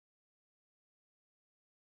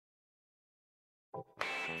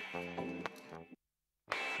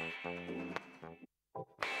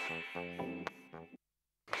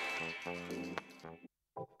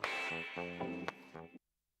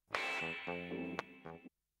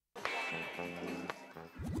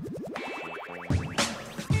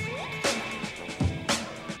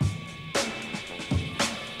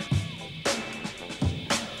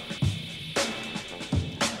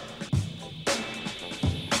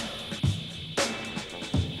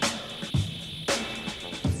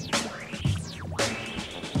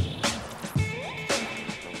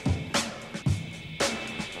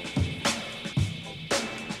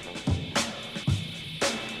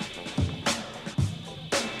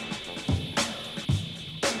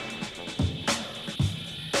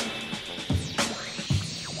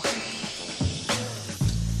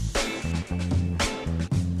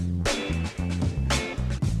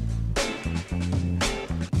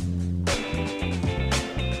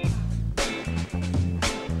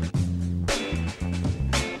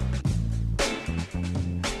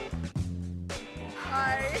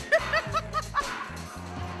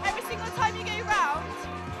Every single time you go round,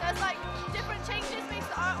 there's like different changes made to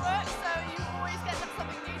the artwork, so you always get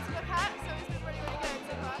something new to look at, so it's been really, really good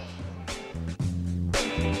so far.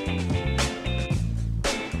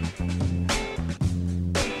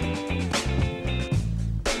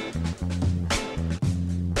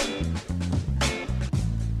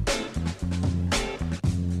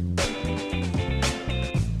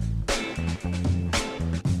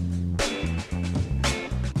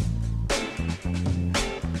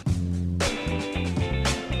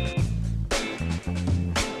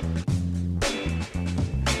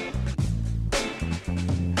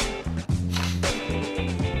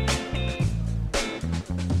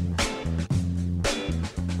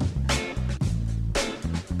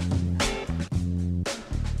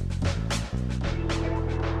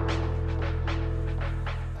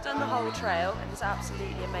 Done the whole trail, it was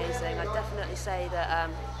absolutely amazing. I'd definitely say that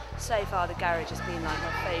so far the garage has been like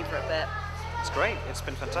my favourite bit. It's great, it's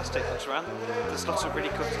been fantastic. Looks around. There's lots of really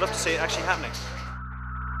cool. I'd love to see it actually happening.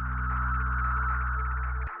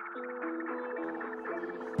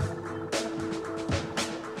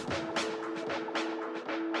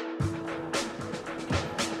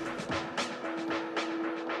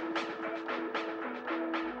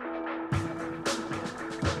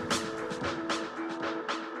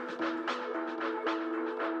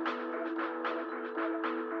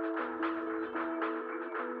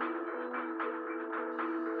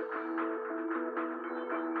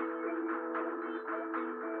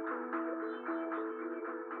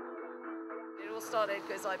 It all started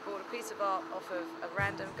because I bought a piece of art off of a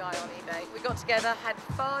random guy on eBay. We got together, had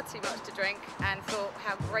far too much to drink, and thought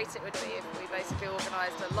how great it would be if we basically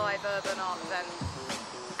organised a live urban art event.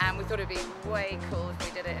 And we thought it'd be way cool if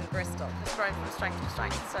we did it in Bristol. It's grown from strength to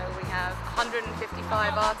strength. So we have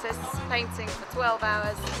 155 artists painting for 12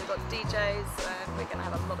 hours. We've got DJs, and we're going to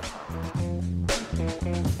have a lot of fun.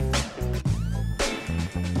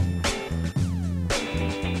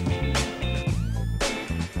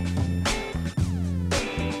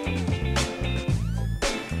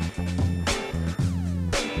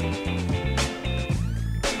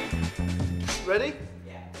 Ready?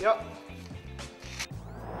 Yeah. Yep.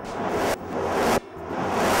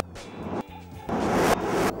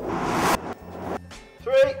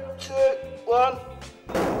 3, 2, 1.